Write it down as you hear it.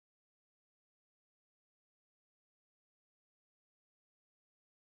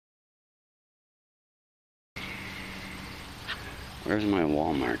There's my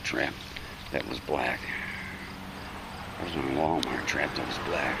Walmart trap that was black. There's my Walmart trap that was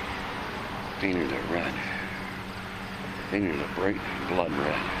black. Painted it red. Painted it bright blood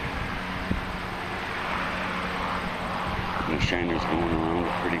red. And the shiner's going around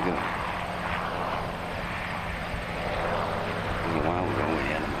it pretty good. A while ago we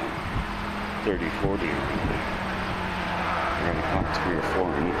had about 30, 40 around it. I already caught 3 or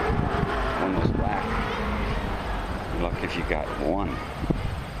 4 in it. One was black. You're lucky if you got one.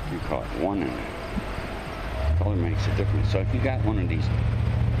 You caught one in it. Color makes a difference. So if you got one of these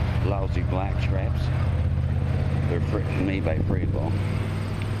lousy black traps, they're made by Frabill.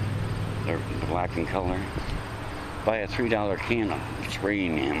 They're black in color. Buy a $3 can of spray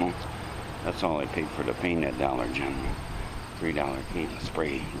enamel. That's all I paid for the paint at Dollar General. $3 can of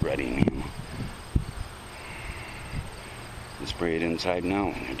spray red enamel. And spray it inside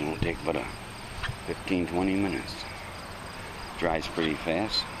now. It don't take but 15-20 minutes. Dries pretty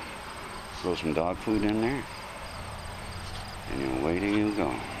fast. Throw some dog food in there, and away you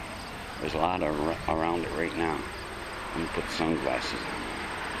go. There's a lot around it right now. I'm gonna put sunglasses on.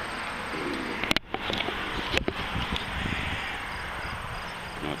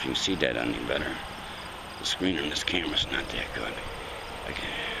 I don't know if you can see that any better. The screen on this camera's not that good.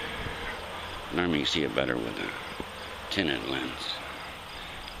 Normally you see it better with a tinted lens.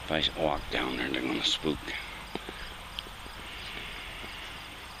 If I walk down there, they're gonna spook.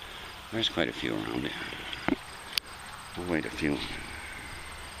 There's quite a few around it. We'll wait a few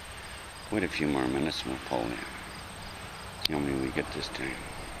more minutes and we'll pull it. See how many we get this time.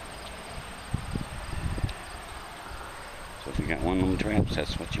 So if you got one of them traps,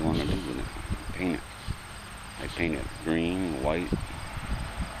 that's what you want to do with it. Paint it. I paint it green, white,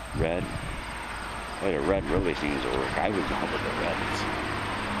 red. Well, the red really seems to work. I would go with the red. It's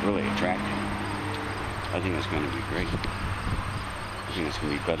really attractive. I think it's going to be great. I think it's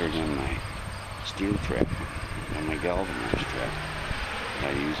going to be better than my steel trap and my galvanized trap.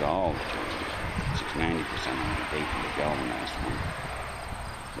 I use all the time. 90% of my bait in the galvanized one.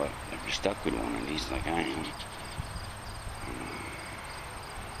 But if you're stuck with one of these like I am,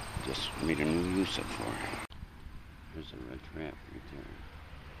 just made a new use of it for it. There's a red trap right there.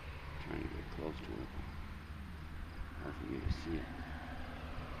 I'm trying to get close to it. Hard for you to see it.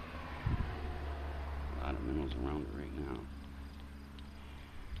 A lot of minnows around it right now.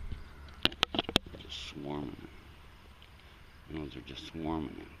 Swarming it. Minnows are just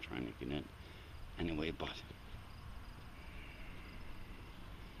swarming it, trying to get in. Anyway, but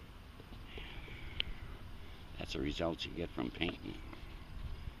that's the results you get from painting.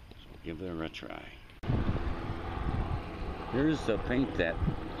 So give it a try. Here's the paint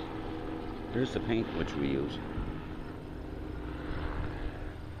which we use.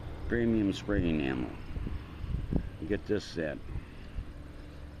 Premium spray enamel. You get this at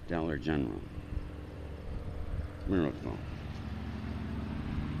Dollar General. Miracle.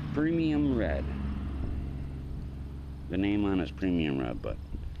 Premium red. The name on it is premium red, but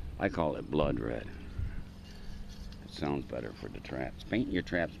I call it blood red. It sounds better for the traps. Paint your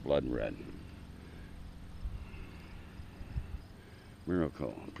traps blood red.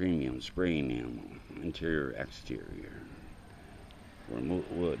 Miracle premium spray enamel, interior exterior, for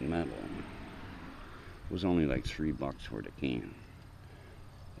wood metal. It was only like $3 for the can.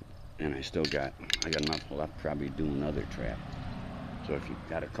 And I got enough left probably to do another trap. So if you've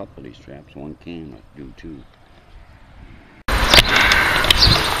got a couple of these traps, one can will do 2.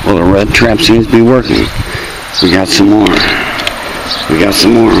 Well, the red trap seems to be working. We got some more. I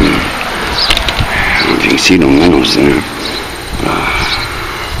don't know if you can see the minnows there.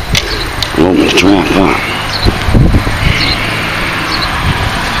 We'll open the trap up.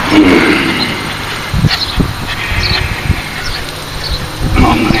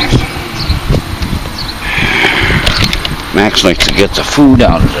 Max likes to get the food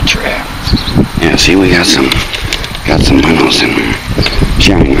out of the trap. Yeah, see, we got some minnows in there.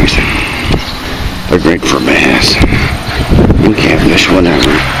 Shiners. They're great for bass and catfish,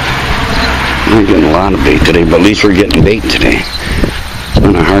 whatever. We're getting a lot of bait today, but at least we're getting bait today. It's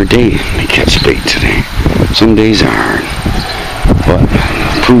been a hard day to catch bait today. Some days are hard, but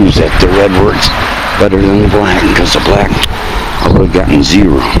it proves that the red works better than the black, because the black I would have gotten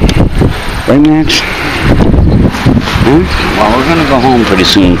 0. Right, Max? Huh? Well, we're going to go home pretty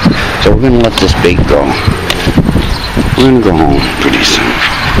soon, so we're going to let this bait go. We're going to go home pretty soon.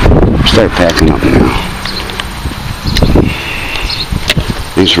 Start packing up now.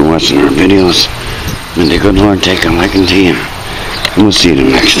 Thanks for watching our videos. May the good Lord take a liking to you, and we'll see you the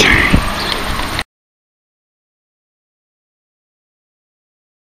next time.